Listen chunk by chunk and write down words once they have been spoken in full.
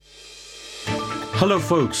Hello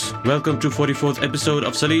folks, welcome to 44th episode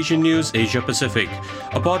of Salesian News Asia Pacific,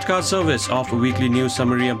 a podcast service of a weekly news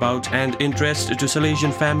summary about and interest to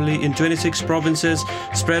Salesian family in 26 provinces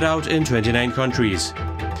spread out in 29 countries.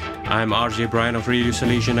 I'm RJ Brian of Radio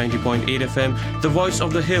Salesian 90.8 FM, the voice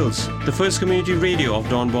of the hills, the first community radio of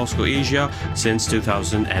Don Bosco Asia since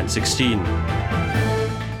 2016.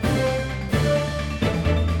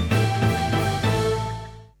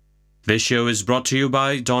 This show is brought to you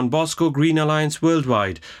by Don Bosco Green Alliance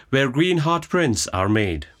Worldwide, where green heart prints are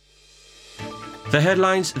made. The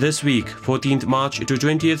headlines this week, 14th March to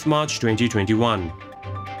 20th March 2021.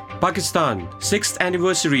 Pakistan, 6th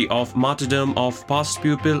anniversary of martyrdom of past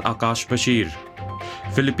pupil Akash Bashir.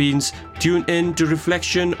 Philippines, tune in to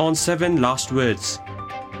reflection on 7 last words.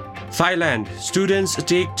 Thailand, students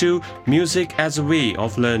take to music as a way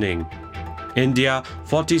of learning. India,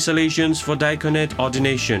 40 Salesians for diaconate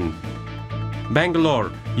ordination.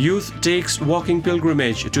 Bangalore, youth takes walking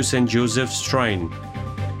pilgrimage to St. Joseph's Shrine.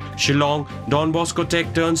 Shillong, Don Bosco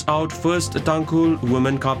Tech turns out first Tangkhul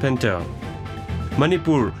woman carpenter.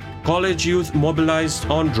 Manipur, college youth mobilized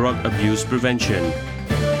on drug abuse prevention.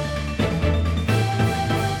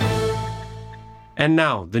 And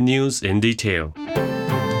now, the news in detail.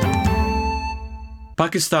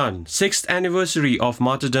 Pakistan, 6th anniversary of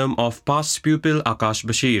martyrdom of past pupil Akash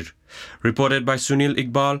Bashir. Reported by Sunil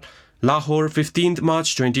Iqbal, Lahore, 15th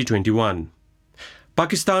March 2021.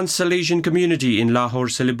 Pakistan's Salesian community in Lahore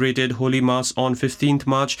celebrated Holy Mass on 15th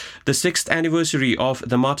March, the 6th anniversary of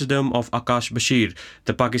the martyrdom of Akash Bashir,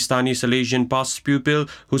 the Pakistani Salesian past pupil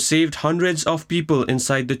who saved hundreds of people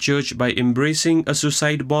inside the church by embracing a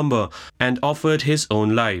suicide bomber and offered his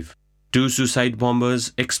own life. 2 suicide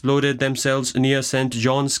bombers exploded themselves near St.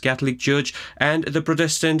 John's Catholic Church and the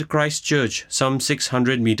Protestant Christ Church, some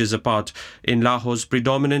 600 meters apart, in Lahore's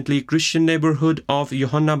predominantly Christian neighborhood of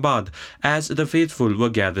Johannabad, as the faithful were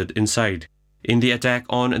gathered inside. In the attack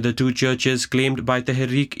on the 2 churches claimed by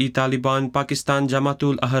Tehreek-e-Taliban Pakistan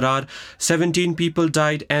Jamatul Ahrar, 17 people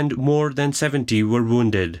died and more than 70 were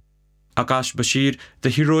wounded. Akash Bashir, the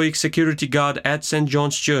heroic security guard at St.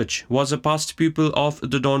 John's Church, was a past pupil of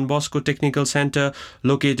the Don Bosco Technical Center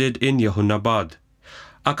located in Johannabad.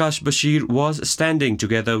 Akash Bashir was standing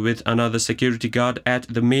together with another security guard at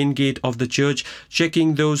the main gate of the church,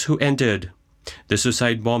 checking those who entered. The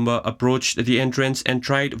suicide bomber approached the entrance and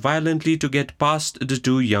tried violently to get past the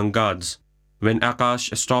 2 young guards. When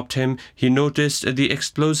Akash stopped him, he noticed the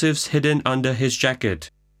explosives hidden under his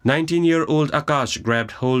jacket. 19-year-old Akash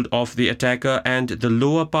grabbed hold of the attacker and the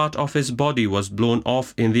lower part of his body was blown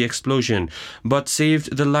off in the explosion, but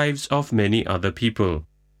saved the lives of many other people.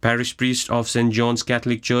 Parish priest of St. John's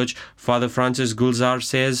Catholic Church, Father Francis Gulzar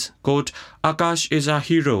says, quote, "Akash is our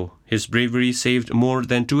hero. His bravery saved more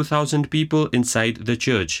than 2,000 people inside the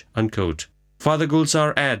church," unquote. Father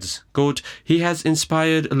Gulzar adds, quote, "He has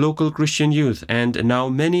inspired local Christian youth and now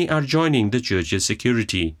many are joining the church's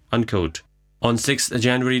security," unquote. On 6th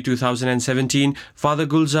January 2017, Father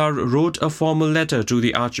Gulzar wrote a formal letter to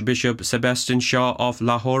the Archbishop Sebastian Shaw of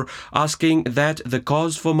Lahore asking that the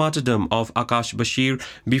cause for martyrdom of Akash Bashir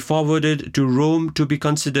be forwarded to Rome to be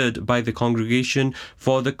considered by the Congregation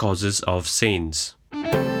for the Causes of Saints.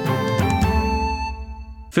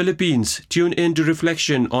 Philippines, tune in to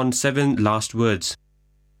reflection on 7 last words.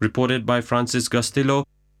 Reported by Francis Gastillo,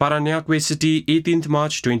 Parañaque City, 18th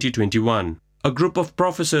March 2021. A group of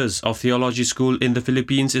professors of theology school in the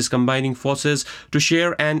Philippines is combining forces to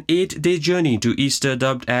share an 8-day journey to Easter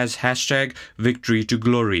dubbed as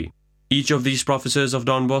 #VictoryToGlory. Each of these professors of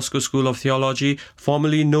Don Bosco School of Theology,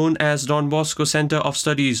 formerly known as Don Bosco Center of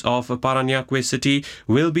Studies of Parañaque City,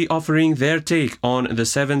 will be offering their take on the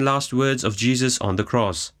 7 last words of Jesus on the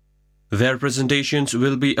cross. Their presentations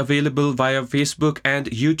will be available via Facebook and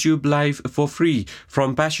YouTube Live for free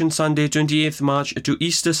from Passion Sunday 28th March to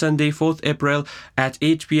Easter Sunday 4th April at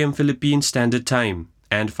 8 p.m. Philippine Standard Time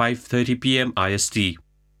and 5:30 p.m. IST.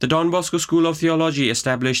 The Don Bosco School of Theology,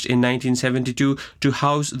 established in 1972 to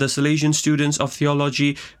house the Salesian students of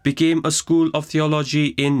theology, became a school of theology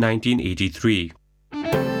in 1983.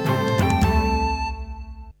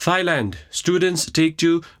 Thailand, students take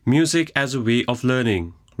to music as a way of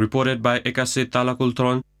learning. Reported by Ekasit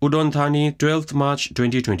Talakultron, Udon Thani, 12th March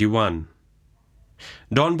 2021.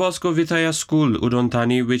 Don Bosco Vidya School, Udon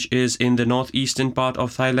Thani, which is in the northeastern part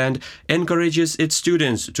of Thailand, encourages its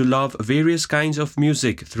students to love various kinds of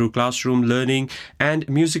music through classroom learning and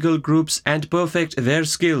musical groups and perfect their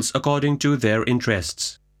skills according to their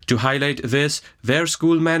interests. To highlight this, their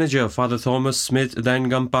school manager, Father Thomas Smith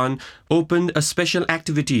Dangampan, opened a special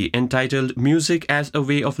activity entitled Music as a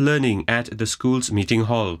Way of Learning at the school's meeting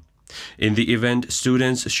hall. In the event,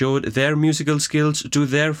 students showed their musical skills to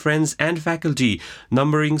their friends and faculty,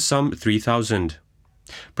 numbering some 3,000.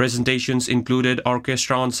 Presentations included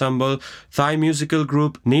orchestra ensemble, Thai musical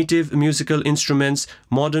group, native musical instruments,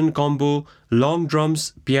 modern combo, long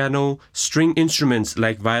drums, piano, string instruments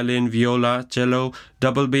like violin, viola, cello,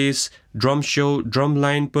 double bass, drum show,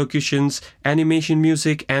 drumline percussions, animation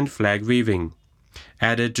music, and flag waving.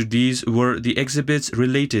 Added to these were the exhibits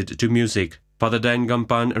related to music. Father Dan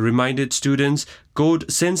Gampan reminded students,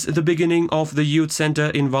 quote, since the beginning of the youth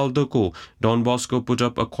center in Valdoko, Don Bosco put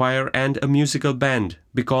up a choir and a musical band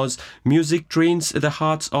because music trains the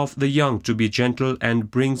hearts of the young to be gentle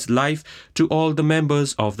and brings life to all the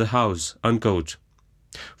members of the house, unquote.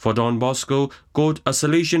 For Don Bosco, quote, a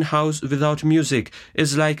Salesian house without music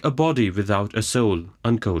is like a body without a soul,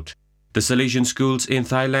 unquote. The Salesian schools in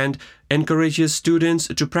Thailand encourages students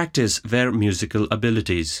to practice their musical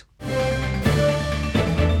abilities.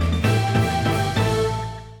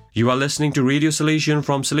 You are listening to Radio Salesian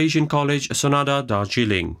from Salesian College, Sonada,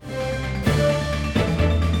 Darjeeling.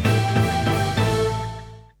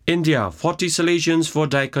 India, 40 Salesians for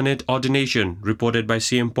diaconate ordination, reported by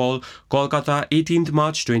CM Paul, Kolkata, 18th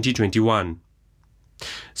March 2021.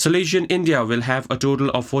 Salesian India will have a total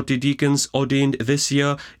of 40 deacons ordained this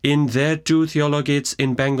year in their 2 theologates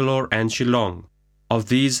in Bangalore and Shillong. Of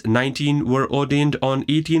these, 19 were ordained on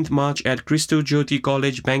 18th March at Christo Jyoti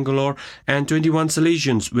College, Bangalore, and 21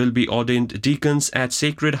 Salesians will be ordained deacons at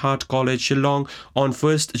Sacred Heart College, Shillong on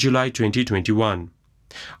 1st July 2021.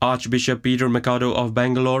 Archbishop Peter Mikado of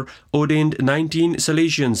Bangalore ordained 19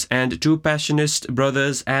 Salesians and 2 Passionist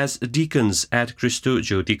brothers as deacons at Christo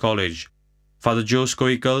Jyoti College. Father Jose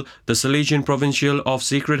Koikal, the Salesian Provincial of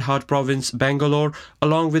Sacred Heart Province, Bangalore,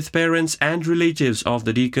 along with parents and relatives of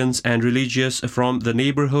the deacons and religious from the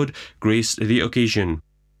neighborhood, graced the occasion.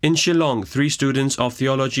 In Shillong, 3 students of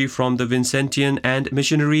theology from the Vincentian and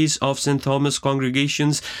missionaries of St. Thomas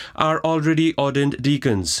congregations are already ordained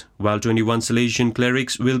deacons, while 21 Salesian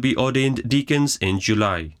clerics will be ordained deacons in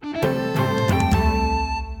July.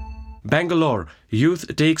 Bangalore,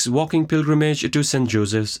 youth takes walking pilgrimage to St.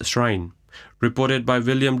 Joseph's Shrine. Reported by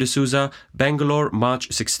William D'Souza, Bangalore, March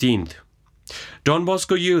 16th. Don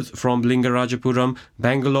Bosco youth from Lingarajapuram,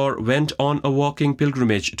 Bangalore went on a walking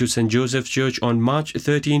pilgrimage to St. Joseph's Church on March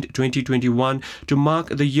 13, 2021 to mark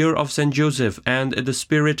the year of St. Joseph and the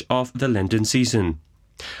spirit of the Lenten season.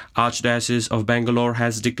 Archdiocese of Bangalore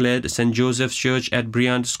has declared St. Joseph's Church at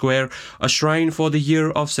Briand Square a shrine for the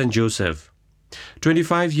year of St. Joseph.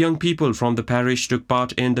 25 young people from the parish took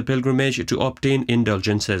part in the pilgrimage to obtain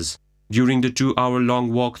indulgences. During the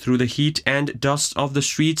 2-hour-long walk through the heat and dust of the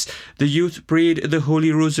streets, the youth prayed the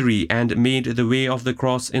Holy Rosary and made the Way of the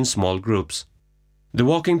Cross in small groups. The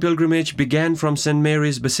walking pilgrimage began from St.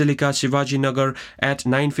 Mary's Basilica, Shivaji Nagar at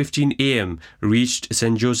 9:15 a.m., reached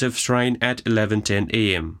St. Joseph's Shrine at 11:10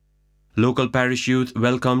 a.m. Local parish youth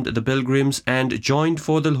welcomed the pilgrims and joined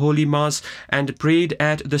for the Holy Mass and prayed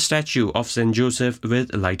at the statue of St. Joseph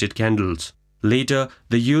with lighted candles. Later,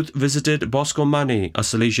 the youth visited Bosco Mane, a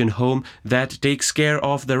Salesian home that takes care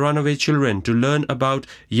of the runaway children to learn about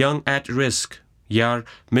Young at Risk, YAR,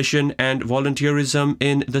 mission and volunteerism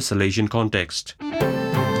in the Salesian context.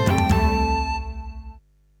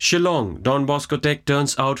 Shillong, Don Bosco Tech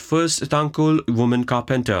turns out first Tangkul woman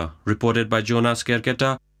carpenter, reported by Jonas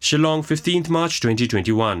Kerketa, Shillong, 15th March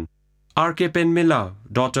 2021. R.K. Penmila,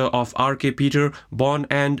 daughter of R.K. Peter, born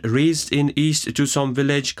and raised in East Tusom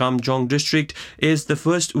village, Kamjong district, is the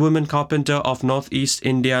first woman carpenter of Northeast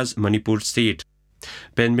India's Manipur state.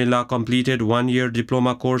 Penmila completed 1-year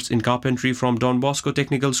diploma course in carpentry from Don Bosco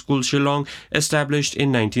Technical School, Shillong, established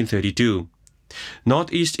in 1932.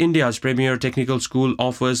 Northeast India's premier technical school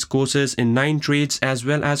offers courses in 9 trades as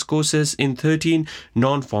well as courses in 13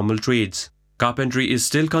 non-formal trades. Carpentry is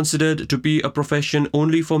still considered to be a profession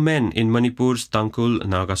only for men in Manipur's Tangkul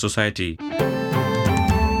Naga society.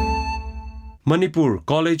 Manipur,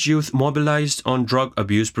 college youth mobilized on drug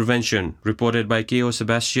abuse prevention, reported by K.O.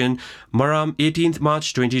 Sebastian, Maram, 18th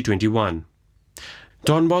March 2021.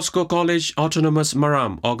 Don Bosco College Autonomous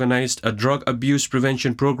Maram organized a drug abuse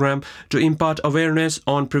prevention program to impart awareness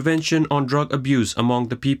on prevention on drug abuse among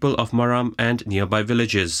the people of Maram and nearby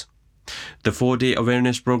villages. The 4-day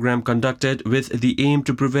awareness program conducted with the aim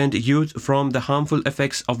to prevent youth from the harmful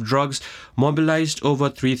effects of drugs mobilized over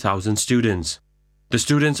 3,000 students. The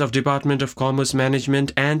students of Department of Commerce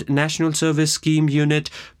Management and National Service Scheme Unit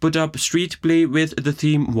put up street play with the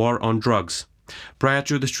theme War on Drugs. Prior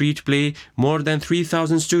to the street play, more than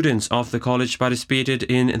 3,000 students of the college participated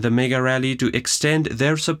in the mega rally to extend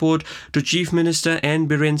their support to Chief Minister N.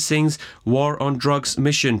 Biren Singh's war on drugs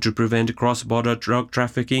mission to prevent cross-border drug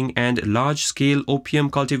trafficking and large-scale opium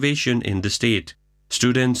cultivation in the state.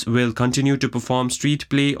 Students will continue to perform street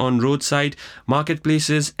play on roadside,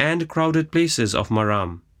 marketplaces and crowded places of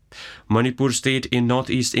Maram. Manipur state in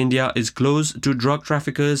northeast India is close to drug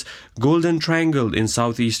traffickers' Golden Triangle in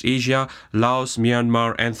Southeast Asia, Laos,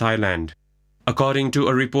 Myanmar and Thailand. According to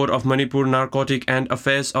a report of Manipur Narcotic and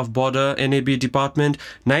Affairs of Border NAB Department,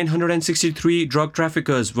 963 drug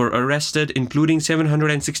traffickers were arrested, including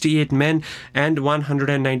 768 men and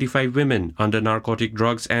 195 women under Narcotic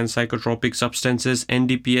Drugs and Psychotropic Substances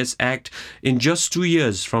NDPS Act in just 2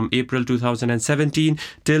 years from April 2017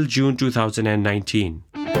 till June 2019.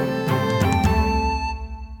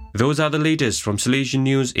 Those are the latest from Salesian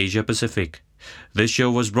News Asia Pacific. This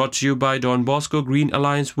show was brought to you by Don Bosco Green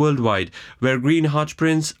Alliance Worldwide, where green heart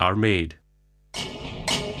prints are made.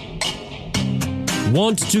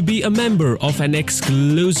 Want to be a member of an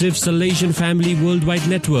exclusive Salesian Family Worldwide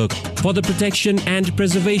network for the protection and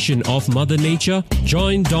preservation of Mother Nature?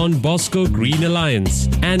 Join Don Bosco Green Alliance,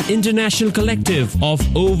 an international collective of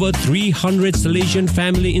over 300 Salesian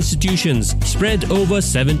family institutions spread over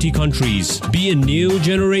 70 countries. Be a new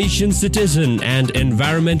generation citizen and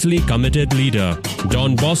environmentally committed leader.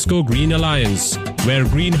 Don Bosco Green Alliance, where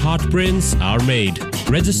green heart prints are made.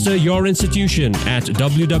 Register your institution at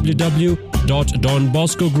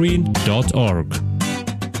www.donboscogreen.org.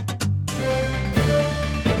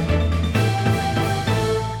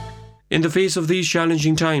 In the face of these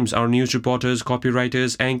challenging times, our news reporters,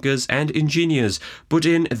 copywriters, anchors and engineers put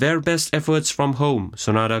in their best efforts from home,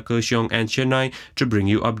 Sonada, Kersiong and Chennai to bring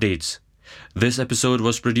you updates. This episode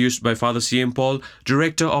was produced by Father C.M. Paul,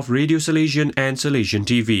 Director of Radio Salesian and Salesian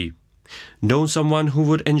TV. Know someone who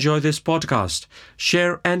would enjoy this podcast?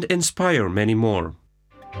 Share and inspire many more.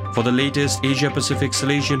 For the latest Asia-Pacific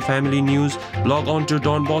Salesian family news, log on to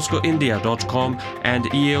donboscoindia.com and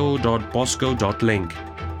eao.bosco.link.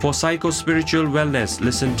 For psycho-spiritual wellness,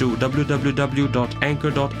 listen to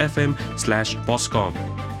www.anchor.fm/boscom.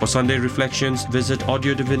 For Sunday reflections, visit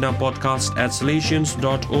Audio Divina podcast at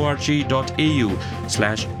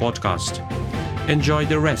salesians.org.au/podcast. Enjoy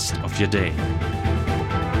the rest of your day.